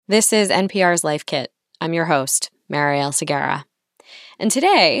This is NPR's Life Kit. I'm your host, Marielle Segarra. And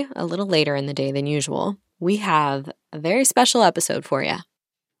today, a little later in the day than usual, we have a very special episode for you.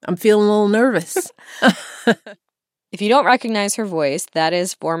 I'm feeling a little nervous. If you don't recognize her voice, that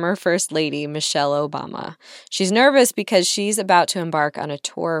is former First Lady Michelle Obama. She's nervous because she's about to embark on a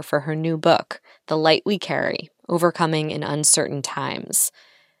tour for her new book, The Light We Carry, Overcoming in Uncertain Times.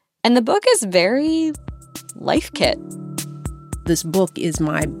 And the book is very Life Kit. This book is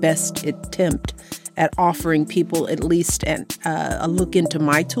my best attempt at offering people at least a look into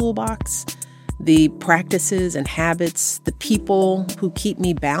my toolbox, the practices and habits, the people who keep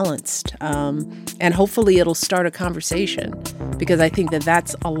me balanced. And hopefully it'll start a conversation, because I think that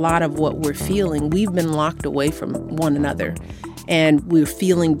that's a lot of what we're feeling. We've been locked away from one another and we're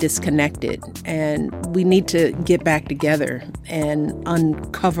feeling disconnected, and we need to get back together and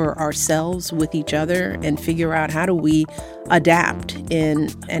uncover ourselves with each other and figure out how do we adapt in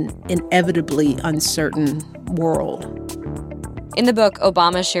an inevitably uncertain world. In the book,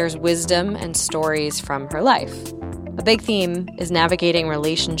 Obama shares wisdom and stories from her life. A big theme is navigating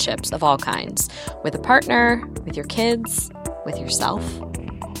relationships of all kinds, with a partner, with your kids, with yourself.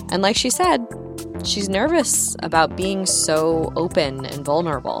 And like she said, she's nervous about being so open and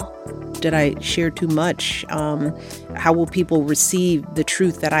vulnerable. Did I share too much? How will people receive the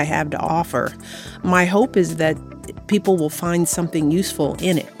truth that I have to offer? My hope is that people will find something useful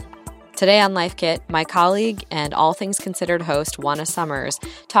in it. Today on Life Kit, my colleague and All Things Considered host, Juana Summers,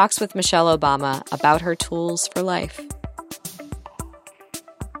 talks with Michelle Obama about her tools for life.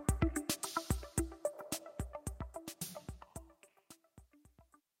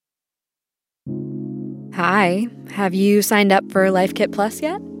 Hi, have you signed up for Life Kit Plus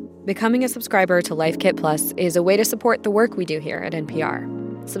yet? Becoming a subscriber to Life Kit Plus is a way to support the work we do here at NPR.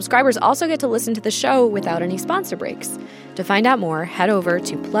 Subscribers also get to listen to the show without any sponsor breaks. To find out more, head over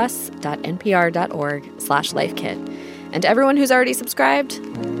to plus.npr.org/lifekit. And to everyone who's already subscribed,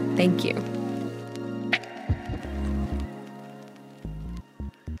 thank you.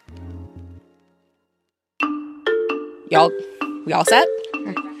 We all set?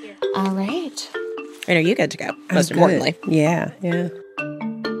 All right. And are you good to go? Most I'm importantly. good. Yeah.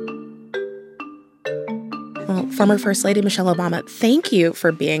 Well, former First Lady Michelle Obama, thank you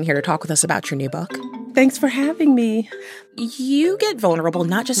for being here to talk with us about your new book. Thanks for having me. You get vulnerable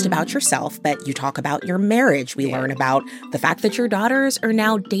not just about yourself, but you talk about your marriage. We learn about the fact that your daughters are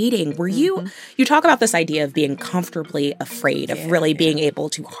now dating. You talk about this idea of being comfortably afraid, of really being able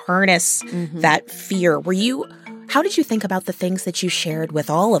to harness that fear. How did you think about the things that you shared with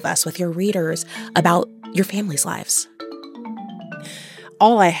all of us, with your readers, about your family's lives?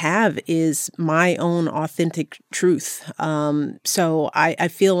 All I have is my own authentic truth. So I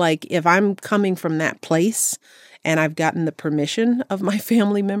feel like if I'm coming from that place and I've gotten the permission of my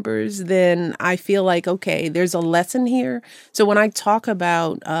family members, then I feel like, okay, there's a lesson here. So when I talk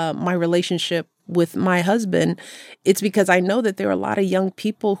about my relationship with my husband, it's because I know that there are a lot of young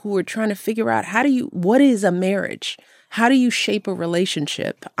people who are trying to figure out what is a marriage? How do you shape a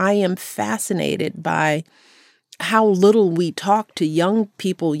relationship? I am fascinated by how little we talk to young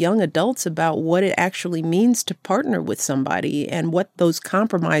people, young adults, about what it actually means to partner with somebody and what those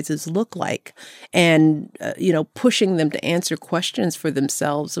compromises look like. And, pushing them to answer questions for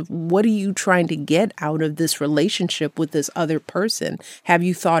themselves of what are you trying to get out of this relationship with this other person? Have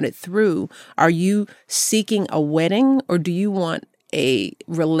you thought it through? Are you seeking a wedding, or do you want a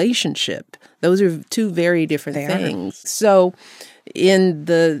relationship? Those are two very different things. So in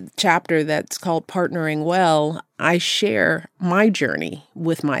the chapter that's called Partnering Well, I share my journey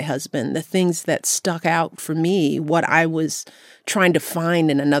with my husband, the things that stuck out for me, what I was trying to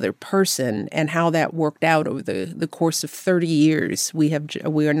find in another person, and how that worked out over the course of 30 years. We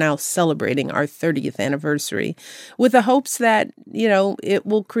are now celebrating our 30th anniversary with the hopes that, it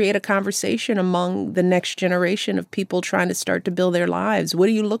will create a conversation among the next generation of people trying to start to build their lives. What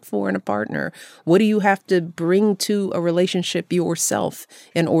do you look for in a partner? What do you have to bring to a relationship yourself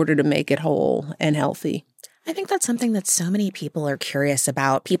in order to make it whole and healthy? I think that's something that so many people are curious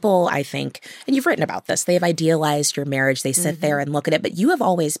about. People, I think, and you've written about this, they've idealized your marriage. They sit there and look at it. But you have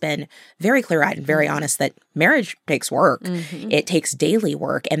always been very clear-eyed and very honest that marriage takes work. It takes daily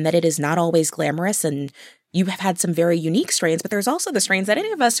work, and that it is not always glamorous. And you have had some very unique strains, but there's also the strains that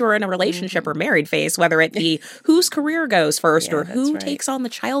any of us who are in a relationship or married face, whether it be whose career goes first or who takes on the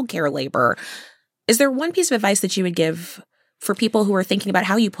childcare labor. Is there one piece of advice that you would give for people who are thinking about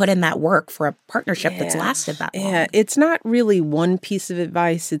how you put in that work for a partnership that's lasted that long? Yeah, it's not really one piece of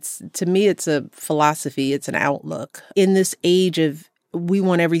advice. To me, it's a philosophy. It's an outlook. In this age of we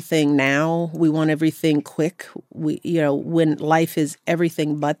want everything now. We want everything quick. When life is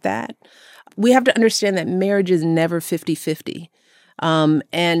everything but that, we have to understand that marriage is never 50-50.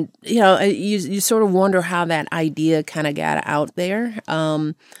 You sort of wonder how that idea kind of got out there.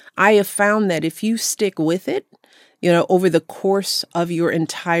 I have found that if you stick with it, over the course of your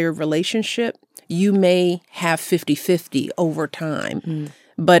entire relationship, you may have 50-50 over time.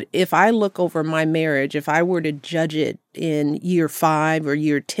 But if I look over my marriage, if I were to judge it in year 5 or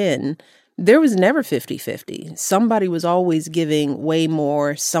year 10, there was never 50-50. Somebody was always giving way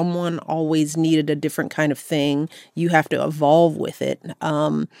more. Someone always needed a different kind of thing. You have to evolve with it.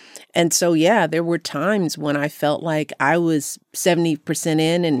 And so, there were times when I felt like I was 70%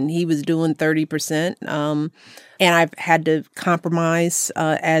 in and he was doing 30%. And I've had to compromise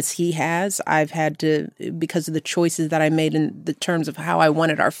as he has. I've had to, because of the choices that I made in the terms of how I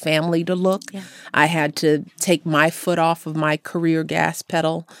wanted our family to look, I had to take my foot off of my career gas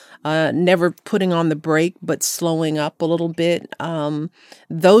pedal, never putting on the brake, but slowing up a little bit.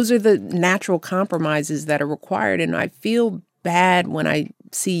 Those are the natural compromises that are required. And I feel bad when I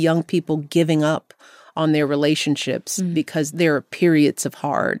see young people giving up on their relationships because there are periods of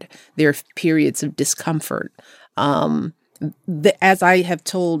hard, there are periods of discomfort. As I have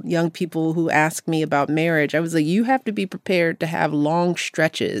told young people who ask me about marriage, I was like, you have to be prepared to have long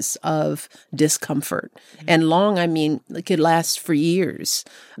stretches of discomfort. And long, I mean, it could last for years.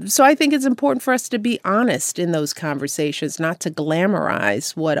 So I think it's important for us to be honest in those conversations, not to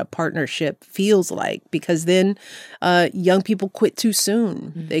glamorize what a partnership feels like, because then young people quit too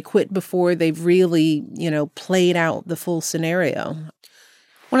soon. They quit before they've really, played out the full scenario.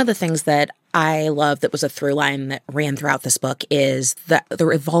 One of the things that I love that was a through line that ran throughout this book is the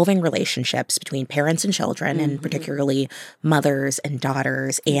evolving relationships between parents and children, and particularly mothers and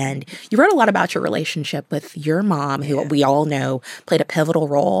daughters. And you wrote a lot about your relationship with your mom, who we all know played a pivotal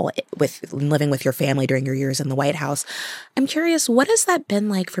role with living with your family during your years in the White House. I'm curious, what has that been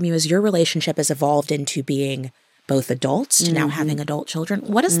like from you as your relationship has evolved into being both adults to now having adult children?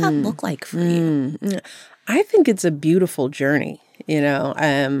 What does that look like for you? I think it's a beautiful journey,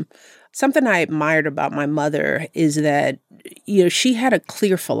 Something I admired about my mother is that, she had a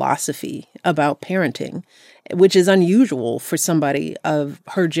clear philosophy about parenting, which is unusual for somebody of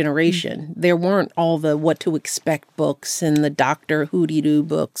her generation. There weren't all the what to expect books and the Dr. Hootie-Doo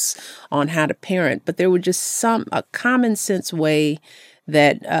books on how to parent, but there was just a common sense way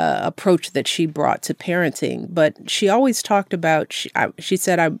that approach that she brought to parenting. But she always talked about, she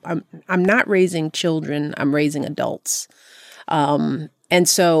said, I'm not raising children, I'm raising adults. And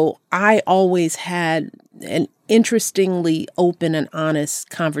so I always had an interestingly open and honest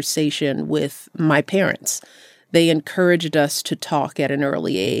conversation with my parents. They encouraged us to talk at an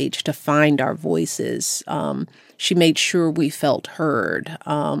early age, to find our voices. She made sure we felt heard.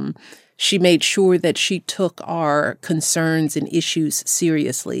 She made sure that she took our concerns and issues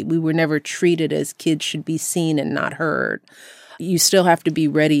seriously. We were never treated as kids should be seen and not heard. You still have to be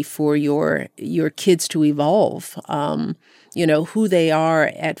ready for your kids to evolve. Who they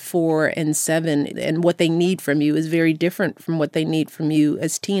are at 4 and 7 and what they need from you is very different from what they need from you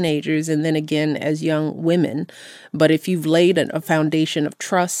as teenagers and then again as young women. But if you've laid a foundation of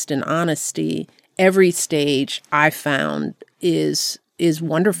trust and honesty, every stage I found is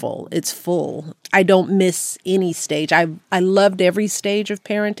wonderful. It's full. I don't miss any stage. I loved every stage of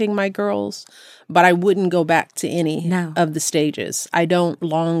parenting my girls, but I wouldn't go back to any of the stages. I don't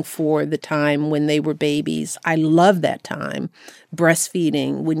long for the time when they were babies. I love that time.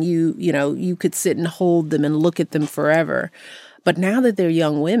 Breastfeeding, when you could sit and hold them and look at them forever. But now that they're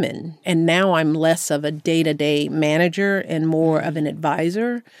young women, and now I'm less of a day-to-day manager and more of an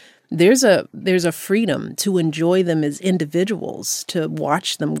advisor, there's a freedom to enjoy them as individuals, to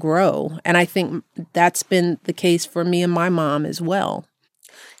watch them grow. And I think that's been the case for me and my mom as well.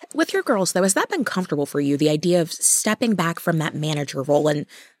 With your girls, though, has that been comfortable for you, the idea of stepping back from that manager role and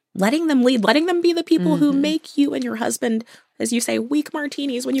letting them lead, letting them be the people who make you and your husband, as you say, weak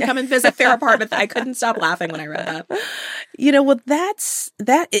martinis when you come and visit their apartment? I couldn't stop laughing when I read that.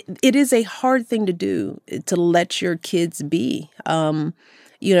 It is a hard thing to do, to let your kids be.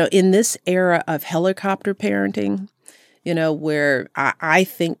 In this era of helicopter parenting, where I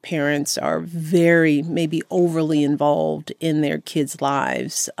think parents are very, maybe overly involved in their kids'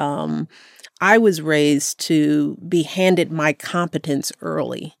 lives. I was raised to be handed my competence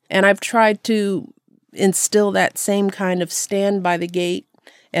early. And I've tried to instill that same kind of stand by the gate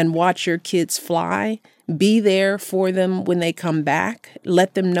and watch your kids fly. Be there for them when they come back.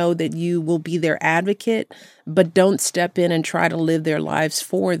 Let them know that you will be their advocate, but don't step in and try to live their lives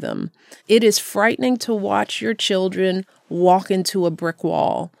for them. It is frightening to watch your children walk into a brick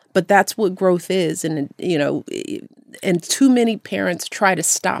wall. But that's what growth is. And, and too many parents try to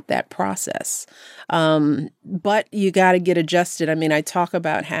stop that process. But you got to get adjusted. I mean, I talk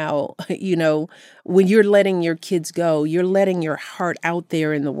about how, when you're letting your kids go, you're letting your heart out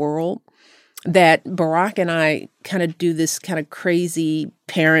there in the world. That Barack and I kind of do this kind of crazy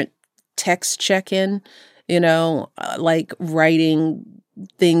parent text check-in, like writing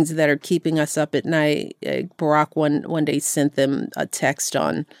things that are keeping us up at night. Barack one day sent them a text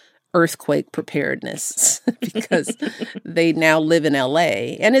on earthquake preparedness because they now live in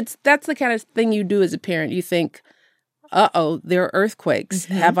LA. And that's the kind of thing you do as a parent. You think, there are earthquakes.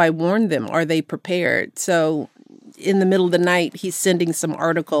 Mm-hmm. Have I warned them? Are they prepared? So in the middle of the night, he's sending some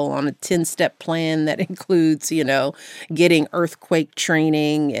article on a 10-step plan that includes, getting earthquake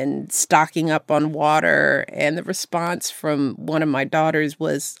training and stocking up on water. And the response from one of my daughters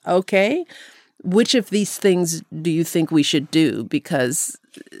was, okay, which of these things do you think we should do? Because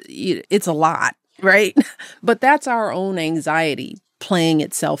it's a lot, right? But that's our own anxiety playing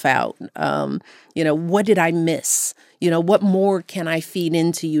itself out. What did I miss? What more can I feed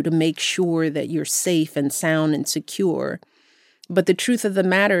into you to make sure that you're safe and sound and secure? But the truth of the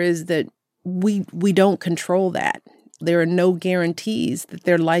matter is that we don't control that. There are no guarantees that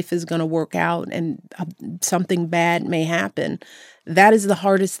their life is going to work out and something bad may happen. That is the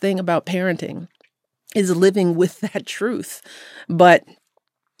hardest thing about parenting, is living with that truth. But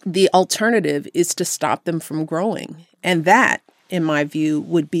the alternative is to stop them from growing. And that, in my view,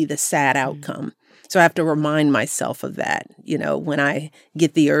 would be the sad outcome. So I have to remind myself of that, when I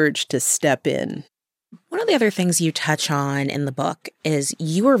get the urge to step in. One of the other things you touch on in the book is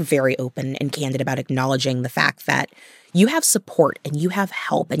you are very open and candid about acknowledging the fact that you have support and you have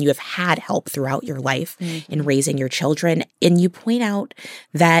help and you have had help throughout your life in raising your children. And you point out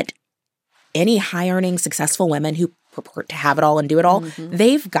that any high-earning, successful women who purport to have it all and do it all,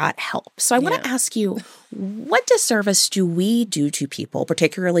 they've got help. So I want to ask you, what disservice do we do to people,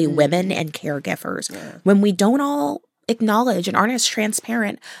 particularly women and caregivers, when we don't all acknowledge and aren't as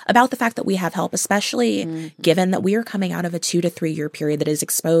transparent about the fact that we have help, especially given that we are coming out of a 2 to 3 year period that has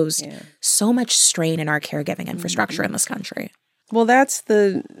exposed so much strain in our caregiving infrastructure in this country? Well, that's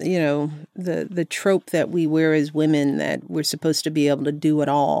the trope that we wear as women, that we're supposed to be able to do it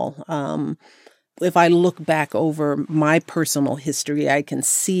all. If I look back over my personal history, I can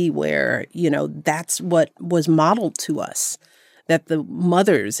see where, that's what was modeled to us, that the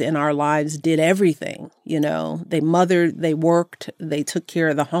mothers in our lives did everything. They mothered, they worked, they took care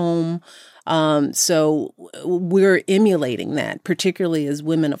of the home. So we're emulating that, particularly as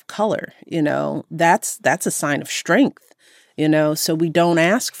women of color. That's a sign of strength, so we don't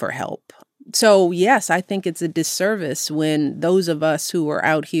ask for help. So, yes, I think it's a disservice when those of us who are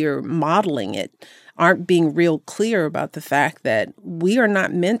out here modeling it aren't being real clear about the fact that we are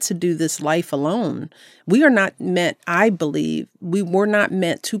not meant to do this life alone. We are not meant, I believe, we were not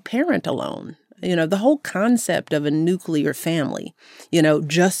meant to parent alone. The whole concept of a nuclear family,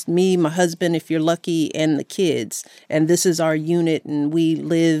 just me, my husband, if you're lucky, and the kids, and this is our unit and we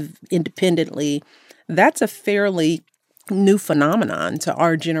live independently, that's a fairly new phenomenon to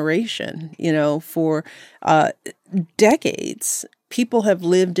our generation. For decades, people have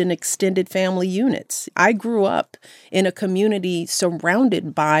lived in extended family units. I grew up in a community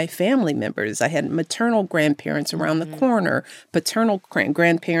surrounded by family members. I had maternal grandparents around the corner, paternal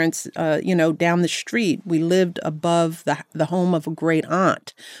grandparents, down the street. We lived above the home of a great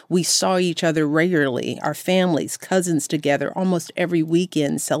aunt. We saw each other regularly, our families, cousins together, almost every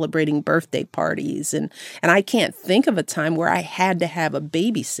weekend, celebrating birthday parties. And I can't think of a time where I had to have a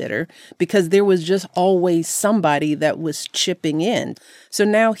babysitter because there was just always somebody that was chipping in. So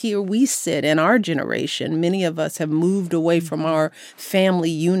now here we sit in our generation. Many of us have moved away from our family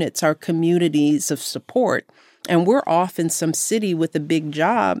units, our communities of support, and we're off in some city with a big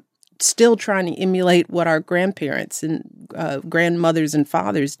job, still trying to emulate what our grandparents and grandmothers and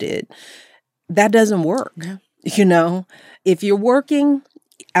fathers did. That doesn't work. Yeah. If you're working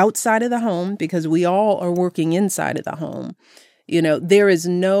outside of the home, because we all are working inside of the home, there is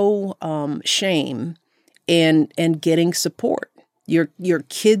no shame in getting support. Your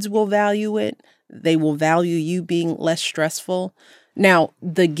kids will value it. They will value you being less stressful. Now,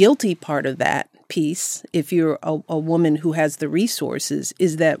 the guilty part of that piece, if you're a woman who has the resources,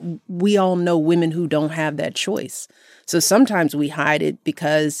 is that we all know women who don't have that choice. So sometimes we hide it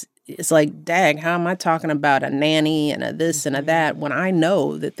because it's like, dag, how am I talking about a nanny and a this and a that when I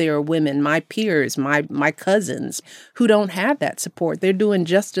know that there are women, my peers, my cousins, who don't have that support. They're doing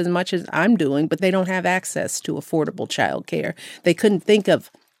just as much as I'm doing, but they don't have access to affordable childcare. They couldn't think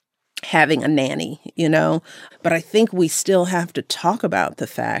of having a nanny, you know. But I think we still have to talk about the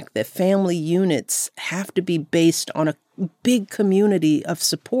fact that family units have to be based on a big community of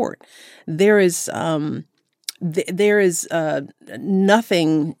support. There is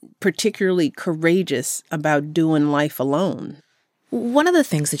nothing particularly courageous about doing life alone. One of the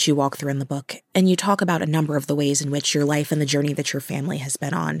things that you walk through in the book, and you talk about a number of the ways in which your life and the journey that your family has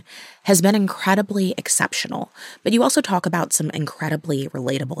been on has been incredibly exceptional. But you also talk about some incredibly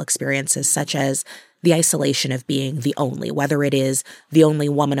relatable experiences, such as the isolation of being the only, whether it is the only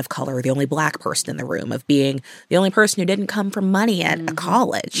woman of color, the only Black person in the room, of being the only person who didn't come from money at a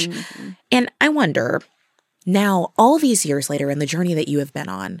college. And I wonder, now, all these years later in the journey that you have been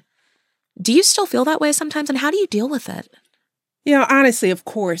on, do you still feel that way sometimes, and how do you deal with it? You know, honestly, of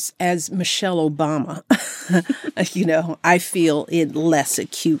course, as Michelle Obama, you know, I feel it less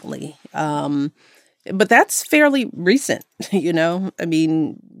acutely. But that's fairly recent, you know. I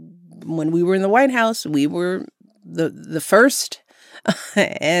mean, when we were in the White House, we were the first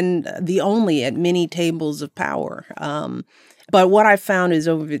and the only at many tables of power. But what I found is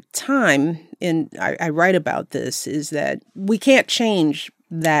over time, and I write about this, is that we can't change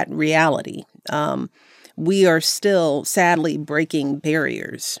that reality. We are still sadly breaking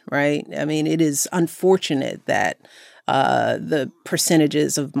barriers, right? I mean, it is unfortunate that the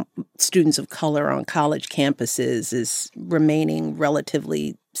percentages of students of color on college campuses is remaining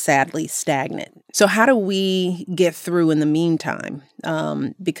relatively, sadly, stagnant. So how do we get through in the meantime?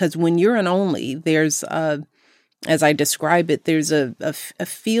 Because when you're an only, there's as I describe it, there's a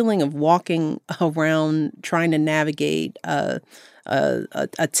feeling of walking around trying to navigate a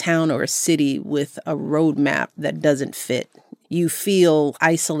town or a city with a roadmap that doesn't fit. You feel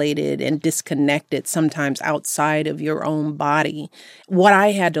isolated and disconnected sometimes outside of your own body. What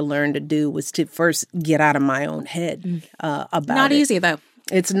I had to learn to do was to first get out of my own head about it. Not easy, though.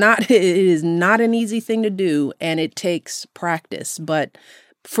 It is not an easy thing to do, and it takes practice. But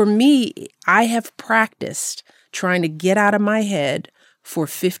for me, I have practiced trying to get out of my head for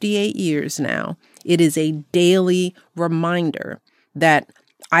 58 years now. It is a daily reminder that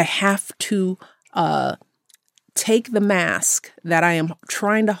I have to take the mask that I am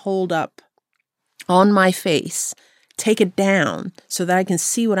trying to hold up on my face, take it down so that I can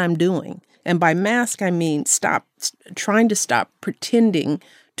see what I'm doing. And by mask, I mean stop pretending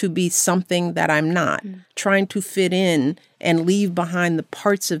to be something that I'm not, trying to fit in and leave behind the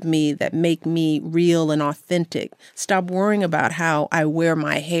parts of me that make me real and authentic. Stop worrying about how I wear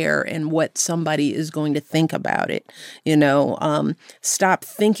my hair and what somebody is going to think about it. You know, stop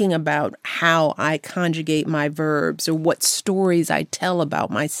thinking about how I conjugate my verbs or what stories I tell about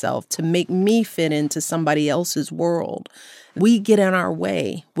myself to make me fit into somebody else's world. We get in our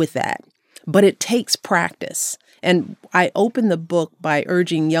way with that, but it takes practice. And I open the book by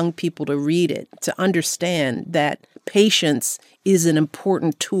urging young people to read it, to understand that patience is an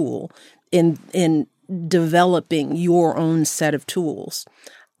important tool in developing your own set of tools.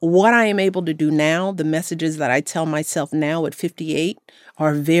 What I am able to do now, the messages that I tell myself now at 58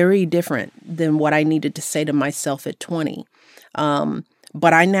 are very different than what I needed to say to myself at 20.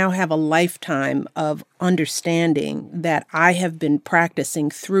 But I now have a lifetime of understanding that I have been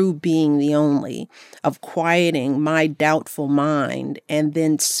practicing through being the only, of quieting my doubtful mind and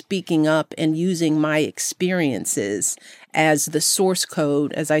then speaking up and using my experiences as the source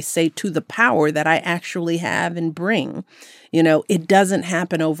code, as I say, to the power that I actually have and bring. You know, it doesn't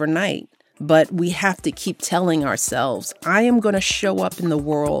happen overnight. But we have to keep telling ourselves, I am going to show up in the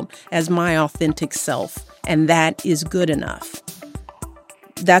world as my authentic self, and that is good enough.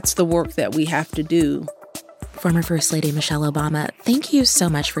 That's the work that we have to do. Former First Lady Michelle Obama, thank you so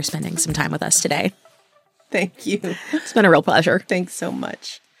much for spending some time with us today. Thank you. It's been a real pleasure. Thanks so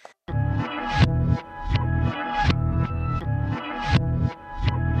much.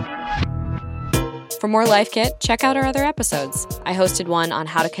 For more Life Kit, check out our other episodes. I hosted one on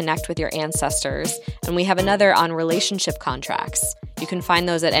how to connect with your ancestors, and we have another on relationship contracts. You can find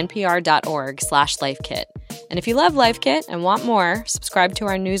those at npr.org/lifekit. And if you love Life Kit and want more, subscribe to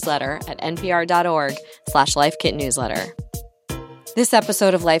our newsletter at npr.org/lifekitnewsletter. This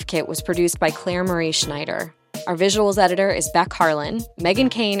episode of Life Kit was produced by Claire Marie Schneider. Our visuals editor is Beck Harlan, Megan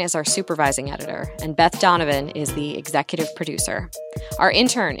Kane is our supervising editor, and Beth Donovan is the executive producer. Our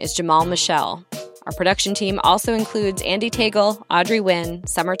intern is Jamal Michelle. Our production team also includes Andy Tagle, Audrey Wynn,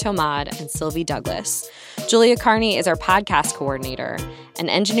 Summer Tomad, and Sylvie Douglas. Julia Carney is our podcast coordinator, and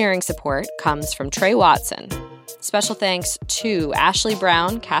engineering support comes from Trey Watson. Special thanks to Ashley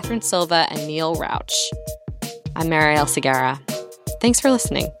Brown, Catherine Silva, and Neil Rauch. I'm Marielle Segarra. Thanks for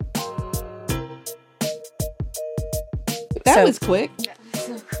listening. That was quick.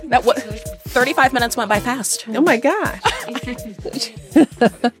 That 35 minutes went by fast. Oh my gosh.